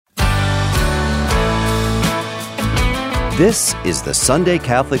This is the Sunday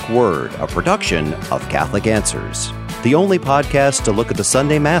Catholic Word, a production of Catholic Answers, the only podcast to look at the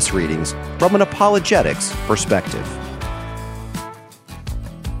Sunday Mass readings from an apologetics perspective.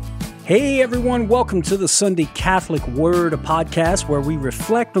 Hey everyone, welcome to the Sunday Catholic Word, a podcast where we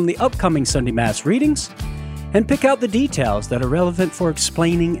reflect on the upcoming Sunday Mass readings and pick out the details that are relevant for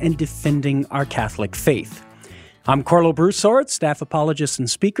explaining and defending our Catholic faith. I'm Karlo Broussard, staff apologist and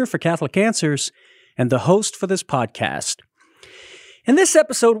speaker for Catholic Answers, and the host for this podcast. In this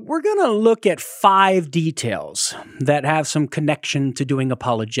episode, we're going to look at 5 details that have some connection to doing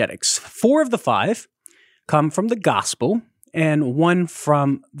apologetics. 4 of the 5 come from the Gospel, and 1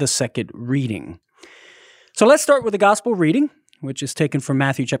 from the second reading. So let's start with the Gospel reading, which is taken from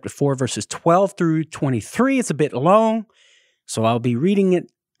Matthew chapter 4, verses 12 through 23. It's a bit long, so I'll be reading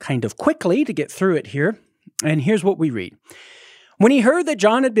it kind of quickly to get through it here. And here's what we read. When he heard that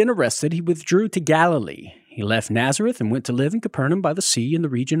John had been arrested, he withdrew to Galilee. He left Nazareth and went to live in Capernaum by the sea in the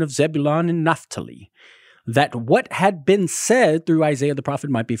region of Zebulun and Naphtali, that what had been said through Isaiah the prophet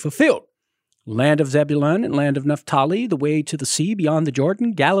might be fulfilled. Land of Zebulun and land of Naphtali, the way to the sea beyond the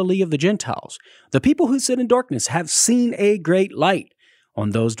Jordan, Galilee of the Gentiles. The people who sit in darkness have seen a great light. On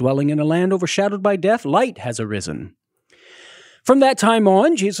those dwelling in a land overshadowed by death, light has arisen. From that time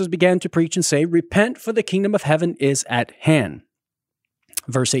on, Jesus began to preach and say, "Repent, for the kingdom of heaven is at hand."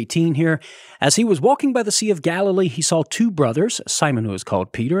 Verse 18 here, as he was walking by the Sea of Galilee, he saw 2 brothers, Simon who is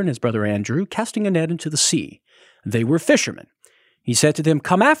called Peter and his brother Andrew, casting a net into the sea. They were fishermen. He said to them,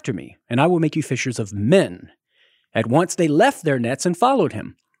 "Come after me, and I will make you fishers of men." At once they left their nets and followed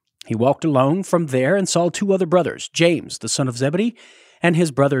him. He walked alone from there and saw 2 other brothers, James, the son of Zebedee, and his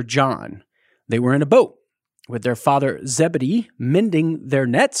brother John. They were in a boat with their father Zebedee, mending their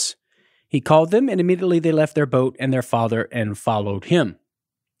nets. He called them, and immediately they left their boat and their father and followed him.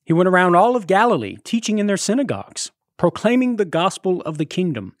 He went around all of Galilee, teaching in their synagogues, proclaiming the gospel of the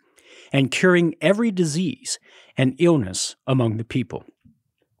kingdom, and curing every disease and illness among the people.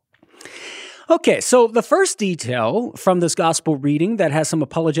 Okay, so the first detail from this gospel reading that has some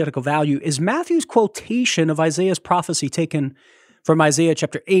apologetical value is Matthew's quotation of Isaiah's prophecy taken from Isaiah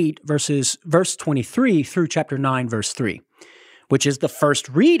chapter 8, verse 23 through chapter 9, verse 3, which is the first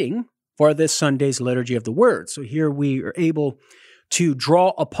reading for this Sunday's Liturgy of the Word. So here we are able to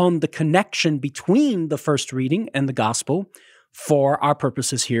draw upon the connection between the first reading and the gospel for our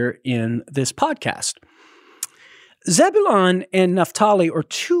purposes here in this podcast. Zebulun and Naphtali are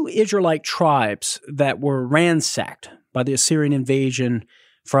 2 Israelite tribes that were ransacked by the Assyrian invasion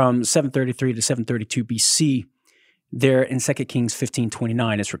from 733 to 732 BC. There in 2 Kings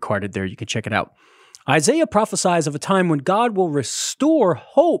 15:29 is recorded there. You can check it out. Isaiah prophesies of a time when God will restore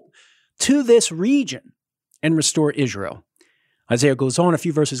hope to this region and restore Israel. Isaiah goes on a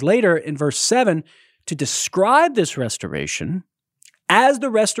few verses later in verse 7 to describe this restoration as the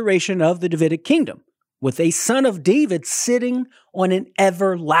restoration of the Davidic kingdom, with a son of David sitting on an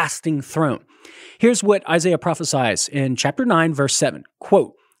everlasting throne. Here's what Isaiah prophesies in chapter 9, verse 7,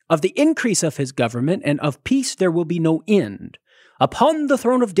 quote, "Of the increase of his government and of peace there will be no end, upon the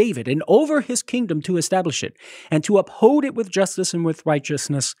throne of David and over his kingdom to establish it, and to uphold it with justice and with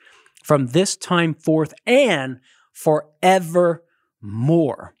righteousness from this time forth and forevermore."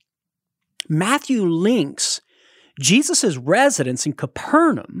 Matthew links Jesus' residence in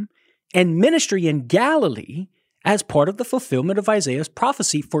Capernaum and ministry in Galilee as part of the fulfillment of Isaiah's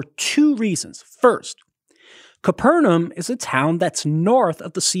prophecy for 2 reasons. First, Capernaum is a town that's north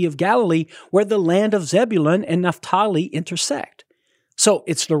of the Sea of Galilee where the land of Zebulun and Naphtali intersect. So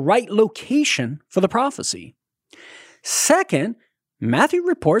it's the right location for the prophecy. Second, Matthew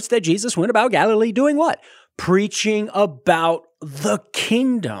reports that Jesus went about Galilee doing what? Preaching about the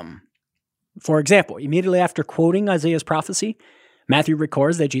kingdom. For example, immediately after quoting Isaiah's prophecy, Matthew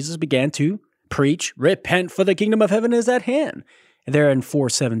records that Jesus began to preach, "Repent, for the kingdom of heaven is at hand," there in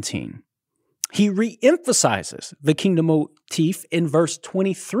 4:17. He re-emphasizes the kingdom motif in verse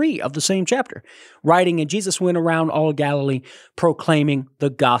 23 of the same chapter, writing, "And Jesus went around all Galilee proclaiming the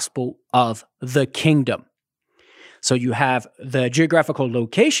gospel of the kingdom." So you have the geographical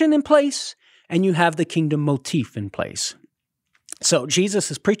location in place, and you have the kingdom motif in place. So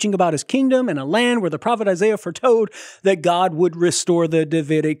Jesus is preaching about his kingdom in a land where the prophet Isaiah foretold that God would restore the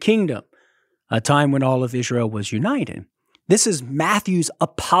Davidic kingdom, a time when all of Israel was united. This is Matthew's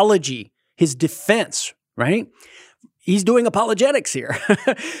apology, his defense, right? He's doing apologetics here.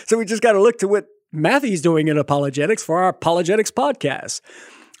 So we just got to look to what Matthew's doing in apologetics for our apologetics podcast.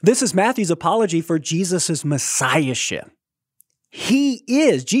 This is Matthew's apology for Jesus' messiahship.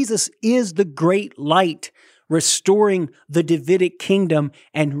 Jesus is the great light restoring the Davidic kingdom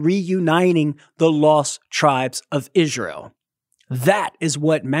and reuniting the lost tribes of Israel. That is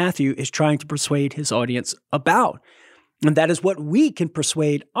what Matthew is trying to persuade his audience about. And that is what we can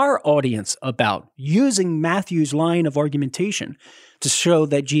persuade our audience about, using Matthew's line of argumentation to show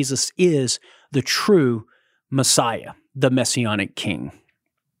that Jesus is the true Messiah, the Messianic King.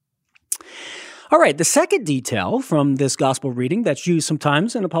 All right, the second detail from this gospel reading that's used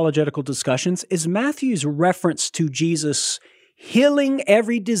sometimes in apologetical discussions is Matthew's reference to Jesus healing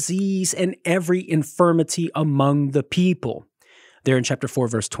every disease and every infirmity among the people. There in chapter 4,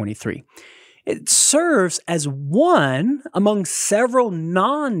 verse 23. It serves as one among several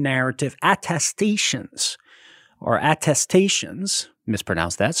non-narrative attestations,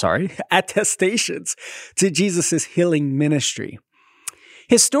 mispronounced that, sorry, attestations to Jesus' healing ministry.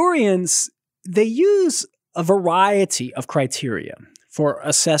 Historians, they use a variety of criteria for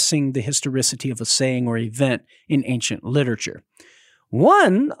assessing the historicity of a saying or event in ancient literature.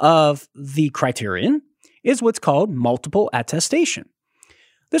 One of the criterion is what's called multiple attestation.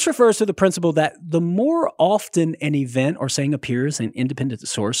 This refers to the principle that the more often an event or saying appears in independent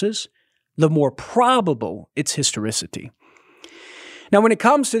sources, the more probable its historicity. Now, when it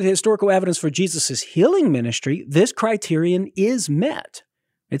comes to the historical evidence for Jesus' healing ministry, this criterion is met.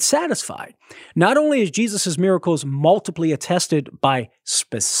 It's satisfied. Not only is Jesus' miracles multiply attested by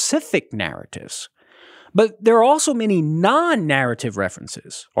specific narratives, but there are also many non-narrative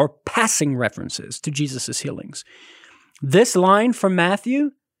references or passing references to Jesus' healings. This line from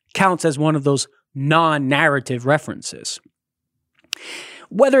Matthew counts as one of those non-narrative references.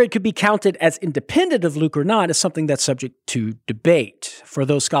 Whether it could be counted as independent of Luke or not is something that's subject to debate. For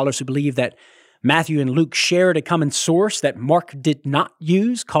those scholars who believe that Matthew and Luke shared a common source that Mark did not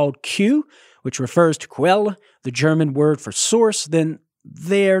use, called Q, which refers to Quelle, the German word for source, then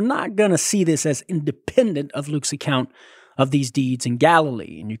they're not going to see this as independent of Luke's account of these deeds in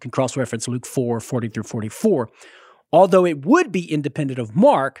Galilee. And you can cross-reference Luke 4, 40 through 44. Although it would be independent of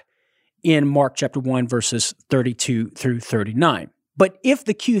Mark in Mark chapter 1, verses 32 through 39. But if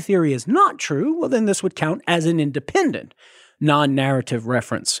the Q theory is not true, well, then this would count as an independent, non-narrative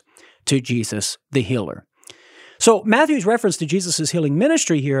reference to Jesus the healer. So Matthew's reference to Jesus' healing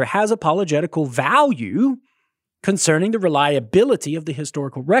ministry here has apologetical value concerning the reliability of the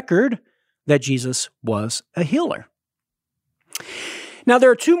historical record that Jesus was a healer. Now,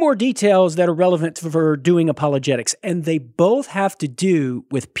 there are two more details that are relevant for doing apologetics, and they both have to do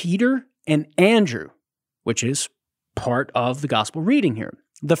with Peter and Andrew, which is part of the gospel reading here.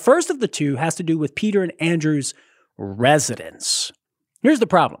 The first of the two has to do with Peter and Andrew's residence. Here's the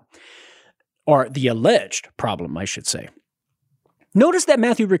problem, or the alleged problem, I should say. Notice that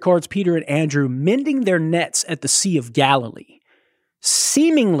Matthew records Peter and Andrew mending their nets at the Sea of Galilee,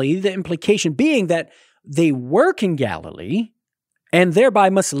 seemingly the implication being that they work in Galilee and thereby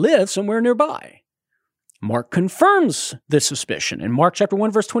must live somewhere nearby. Mark confirms this suspicion in Mark chapter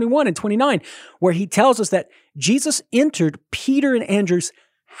 1, verse 21 and 29, where he tells us that Jesus entered Peter and Andrew's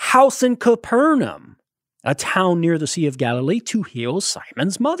house in Capernaum, a town near the Sea of Galilee, to heal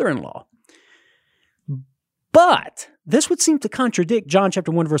Simon's mother-in-law. But this would seem to contradict John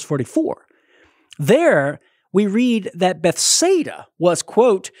chapter 1, verse 44. There, we read that Bethsaida was,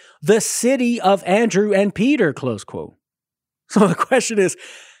 quote, the city of Andrew and Peter, close quote. So the question is,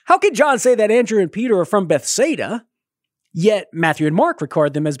 how can John say that Andrew and Peter are from Bethsaida, yet Matthew and Mark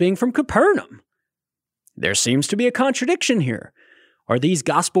record them as being from Capernaum? There seems to be a contradiction here. Are these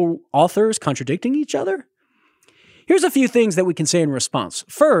gospel authors contradicting each other? Here's a few things that we can say in response.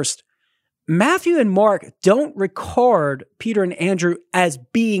 First, Matthew and Mark don't record Peter and Andrew as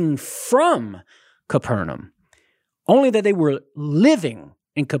being from Capernaum, only that they were living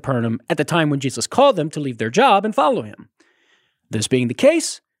in Capernaum at the time when Jesus called them to leave their job and follow him. This being the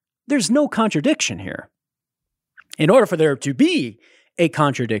case, there's no contradiction here. In order for there to be a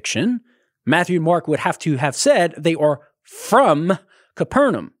contradiction, Matthew and Mark would have to have said they are from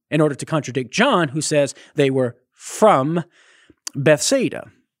Capernaum in order to contradict John, who says they were from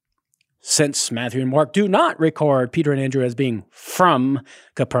Bethsaida. Since Matthew and Mark do not record Peter and Andrew as being from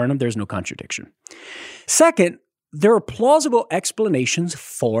Capernaum, there's no contradiction. Second, there are plausible explanations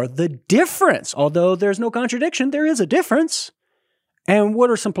for the difference. Although there's no contradiction, there is a difference. And what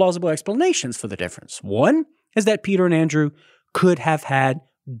are some plausible explanations for the difference? One is that Peter and Andrew could have had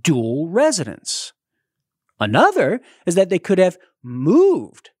dual residence. Another is that they could have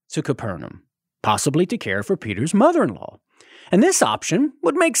moved to Capernaum, possibly to care for Peter's mother-in-law. And this option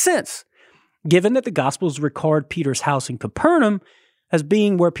would make sense, given that the Gospels record Peter's house in Capernaum as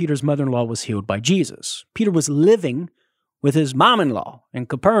being where Peter's mother-in-law was healed by Jesus. Peter was living with his mom-in-law in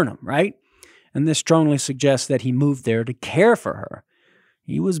Capernaum, right? and this strongly suggests that he moved there to care for her.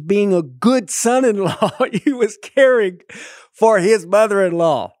 He was being a good son-in-law. He was caring for his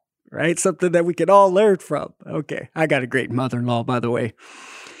mother-in-law, right? Something that we can all learn from. Okay, I got a great mother-in-law, by the way.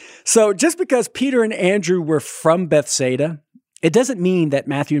 So just because Peter and Andrew were from Bethsaida, it doesn't mean that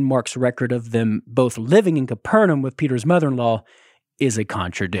Matthew and Mark's record of them both living in Capernaum with Peter's mother-in-law is a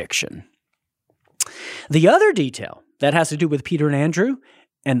contradiction. The other detail that has to do with Peter and Andrew,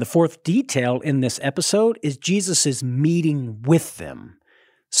 and the fourth detail in this episode, is Jesus' meeting with them.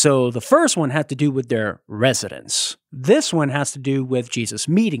 So the first one had to do with their residence. This one has to do with Jesus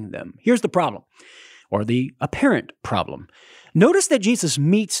meeting them. Here's the problem, or the apparent problem. Notice that Jesus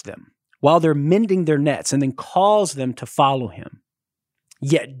meets them while they're mending their nets and then calls them to follow him.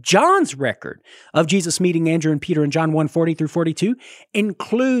 Yet John's record of Jesus meeting Andrew and Peter in John 1:40 through 42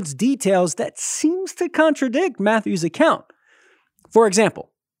 includes details that seems to contradict Matthew's account. For example,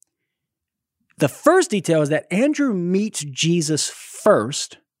 the first detail is that Andrew meets Jesus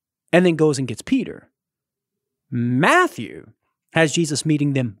first and then goes and gets Peter. Matthew has Jesus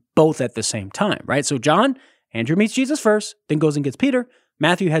meeting them both at the same time, right? So Andrew meets Jesus first, then goes and gets Peter.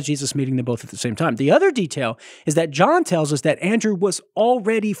 Matthew has Jesus meeting them both at the same time. The other detail is that John tells us that Andrew was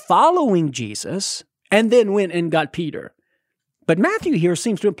already following Jesus and then went and got Peter. But Matthew here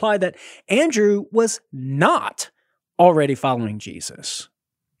seems to imply that Andrew was not already following Jesus.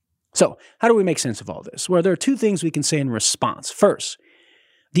 So, how do we make sense of all this? Well, there are two things we can say in response. First,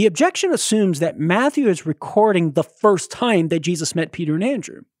 the objection assumes that Matthew is recording the first time that Jesus met Peter and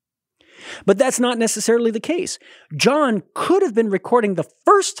Andrew. But that's not necessarily the case. John could have been recording the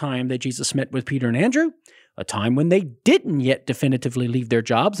first time that Jesus met with Peter and Andrew, a time when they didn't yet definitively leave their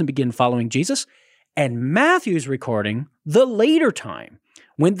jobs and begin following Jesus, and Matthew's recording the later time,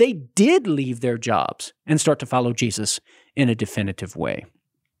 when they did leave their jobs and start to follow Jesus in a definitive way.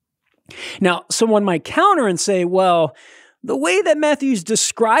 Now, someone might counter and say, well, the way that Matthew's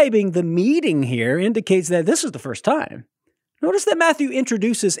describing the meeting here indicates that this is the first time. Notice that Matthew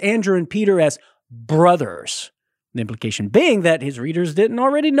introduces Andrew and Peter as brothers, the implication being that his readers didn't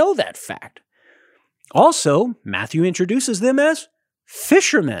already know that fact. Also, Matthew introduces them as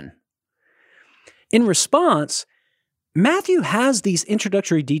fishermen. In response, Matthew has these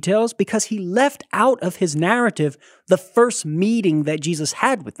introductory details because he left out of his narrative the first meeting that Jesus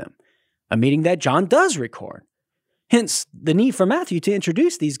had with them, a meeting that John does record. Hence, the need for Matthew to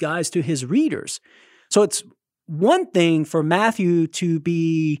introduce these guys to his readers. So it's one thing for Matthew to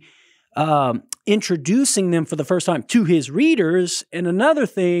be introducing them for the first time to his readers, and another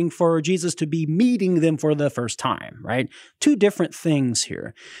thing for Jesus to be meeting them for the first time, right? Two different things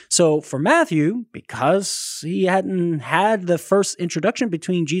here. So for Matthew, because he hadn't had the first introduction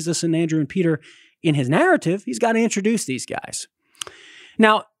between Jesus and Andrew and Peter in his narrative, he's got to introduce these guys.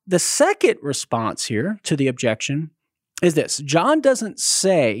 Now, the second response here to the objection is this. John doesn't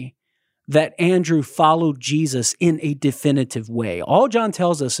say that Andrew followed Jesus in a definitive way. All John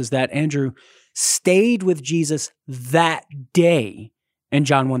tells us is that Andrew stayed with Jesus that day in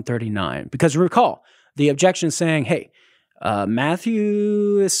John 1:39. Because recall, the objection is saying, hey,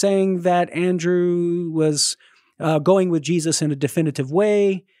 Matthew is saying that Andrew was going with Jesus in a definitive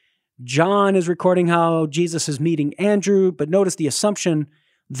way. John is recording how Jesus is meeting Andrew, but notice the assumption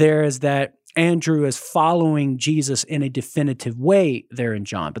there is that Andrew is following Jesus in a definitive way there in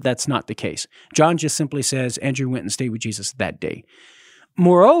John, but that's not the case. John just simply says Andrew went and stayed with Jesus that day.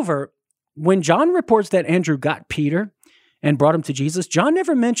 Moreover, when John reports that Andrew got Peter and brought him to Jesus, John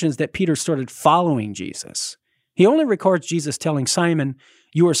never mentions that Peter started following Jesus. He only records Jesus telling Simon,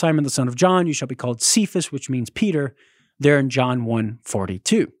 "You are Simon the son of John, you shall be called Cephas," which means Peter, there in John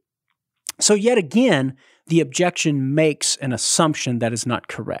 1:42. So yet again, the objection makes an assumption that is not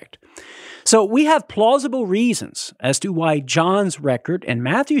correct. So we have plausible reasons as to why John's record and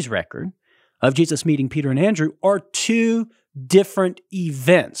Matthew's record of Jesus meeting Peter and Andrew are two different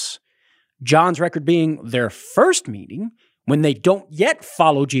events. John's record being their first meeting, when they don't yet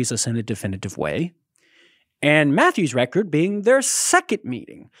follow Jesus in a definitive way, and Matthew's record being their second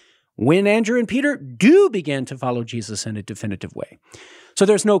meeting, when Andrew and Peter do begin to follow Jesus in a definitive way. So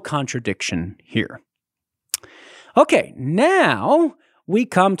there's no contradiction here. Okay, now we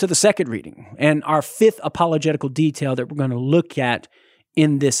come to the second reading and our fifth apologetical detail that we're going to look at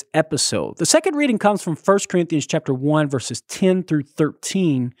in this episode. The second reading comes from 1 Corinthians chapter 1, verses 10 through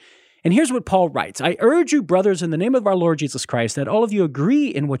 13. And here's what Paul writes. "I urge you, brothers, in the name of our Lord Jesus Christ, that all of you agree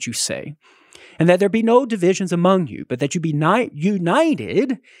in what you say, and that there be no divisions among you, but that you be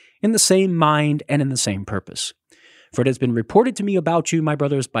united in the same mind and in the same purpose. For it has been reported to me about you, my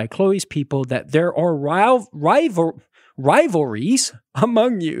brothers, by Chloe's people, that there are rivalries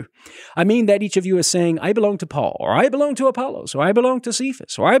among you. I mean that each of you is saying, I belong to Paul, or I belong to Apollos, or I belong to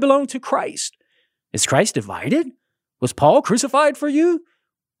Cephas, or I belong to Christ. Is Christ divided? Was Paul crucified for you?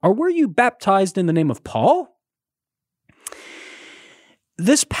 Or were you baptized in the name of Paul?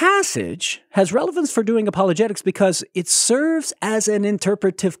 This passage has relevance for doing apologetics because it serves as an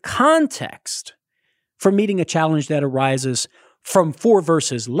interpretive context for meeting a challenge that arises from 4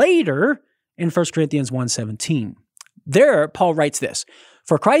 verses later in 1 Corinthians 1:17. There, Paul writes this,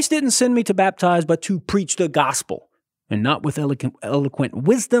 "For Christ didn't send me to baptize, but to preach the gospel, and not with eloquent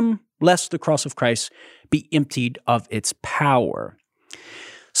wisdom, lest the cross of Christ be emptied of its power."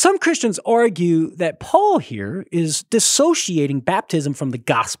 Some Christians argue that Paul here is dissociating baptism from the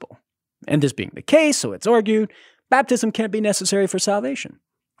gospel. And this being the case, so it's argued, baptism can't be necessary for salvation,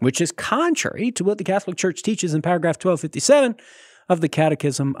 which is contrary to what the Catholic Church teaches in paragraph 1257 of the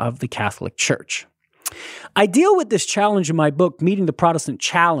Catechism of the Catholic Church. I deal with this challenge in my book, Meeting the Protestant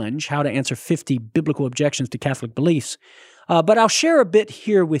Challenge, How to Answer 50 Biblical Objections to Catholic Beliefs. But I'll share a bit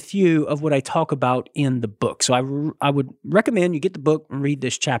here with you of what I talk about in the book. So I would recommend you get the book and read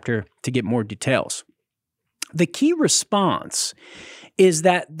this chapter to get more details. The key response is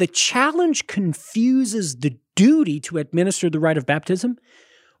that the challenge confuses the duty to administer the rite of baptism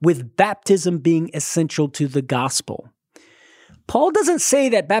with baptism being essential to the gospel. Paul doesn't say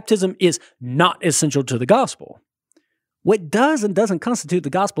that baptism is not essential to the gospel. What does and doesn't constitute the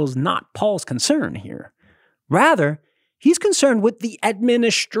gospel is not Paul's concern here. Rather, he's concerned with the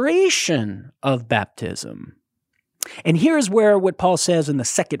administration of baptism. And here's where what Paul says in the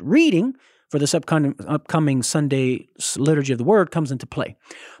second reading for this upcoming Sunday Liturgy of the Word comes into play.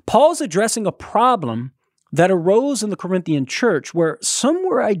 Paul's addressing a problem that arose in the Corinthian church where some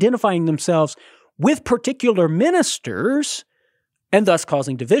were identifying themselves with particular ministers and thus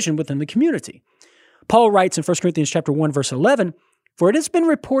causing division within the community. Paul writes in 1 Corinthians chapter 1, verse 11, "For it has been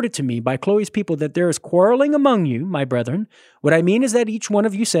reported to me by Chloe's people that there is quarreling among you, my brethren. What I mean is that each one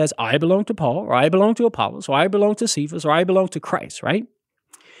of you says, I belong to Paul, or I belong to Apollos, or I belong to Cephas, or I belong to Christ," right?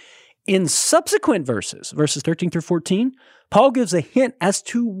 In subsequent verses 13 through 14, Paul gives a hint as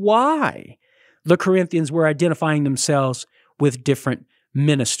to why the Corinthians were identifying themselves with different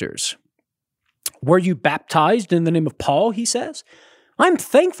ministers. "Were you baptized in the name of Paul?" he says. "I'm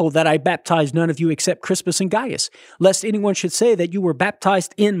thankful that I baptized none of you except Crispus and Gaius, lest anyone should say that you were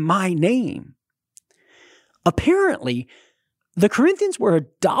baptized in my name." Apparently, the Corinthians were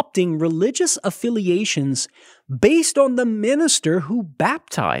adopting religious affiliations based on the minister who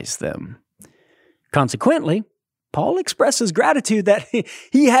baptized them. Consequently, Paul expresses gratitude that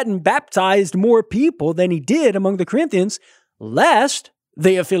he hadn't baptized more people than he did among the Corinthians, lest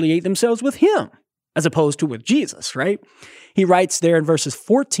they affiliate themselves with him, as opposed to with Jesus, right? He writes there in verses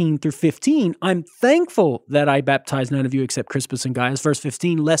 14 through 15, "I'm thankful that I baptized none of you except Crispus and Gaius." Verse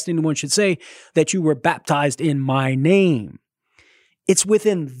 15, "Lest anyone should say that you were baptized in my name." It's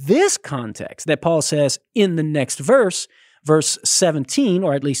within this context that Paul says in the next verse 17,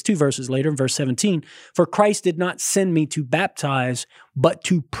 or at least 2 verses later in verse 17, "For Christ did not send me to baptize, but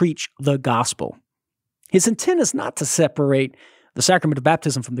to preach the gospel." His intent is not to separate the sacrament of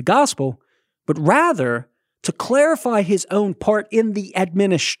baptism from the gospel, but rather to clarify his own part in the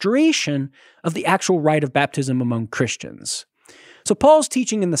administration of the actual rite of baptism among Christians. So Paul's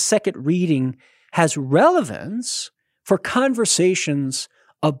teaching in the second reading has relevance for conversations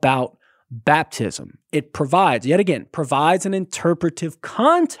about baptism. It provides an interpretive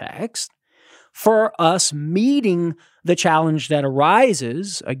context for us meeting the challenge that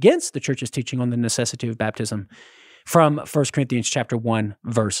arises against the church's teaching on the necessity of baptism from 1 Corinthians chapter 1,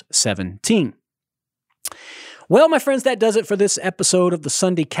 verse 17. Well, my friends, that does it for this episode of the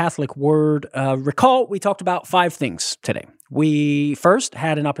Sunday Catholic Word. Recall, we talked about 5 things today. We first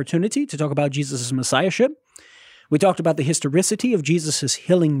had an opportunity to talk about Jesus' messiahship. We talked about the historicity of Jesus'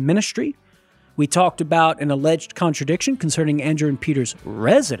 healing ministry. We talked about an alleged contradiction concerning Andrew and Peter's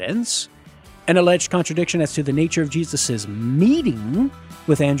residence, an alleged contradiction as to the nature of Jesus' meeting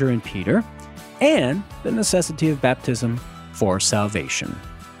with Andrew and Peter, and the necessity of baptism for salvation.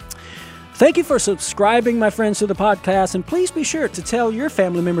 Thank you for subscribing, my friends, to the podcast, and please be sure to tell your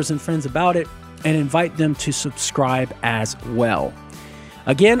family members and friends about it and invite them to subscribe as well.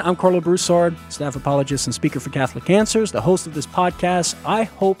 Again, I'm Karlo Broussard, staff apologist and speaker for Catholic Answers, the host of this podcast. I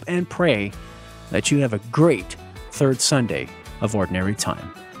hope and pray that you have a great third Sunday of Ordinary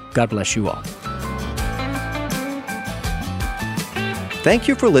Time. God bless you all. Thank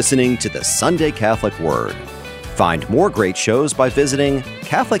you for listening to the Sunday Catholic Word. Find more great shows by visiting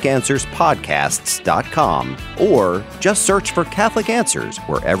CatholicAnswersPodcasts.com or just search for Catholic Answers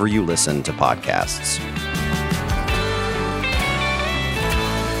wherever you listen to podcasts.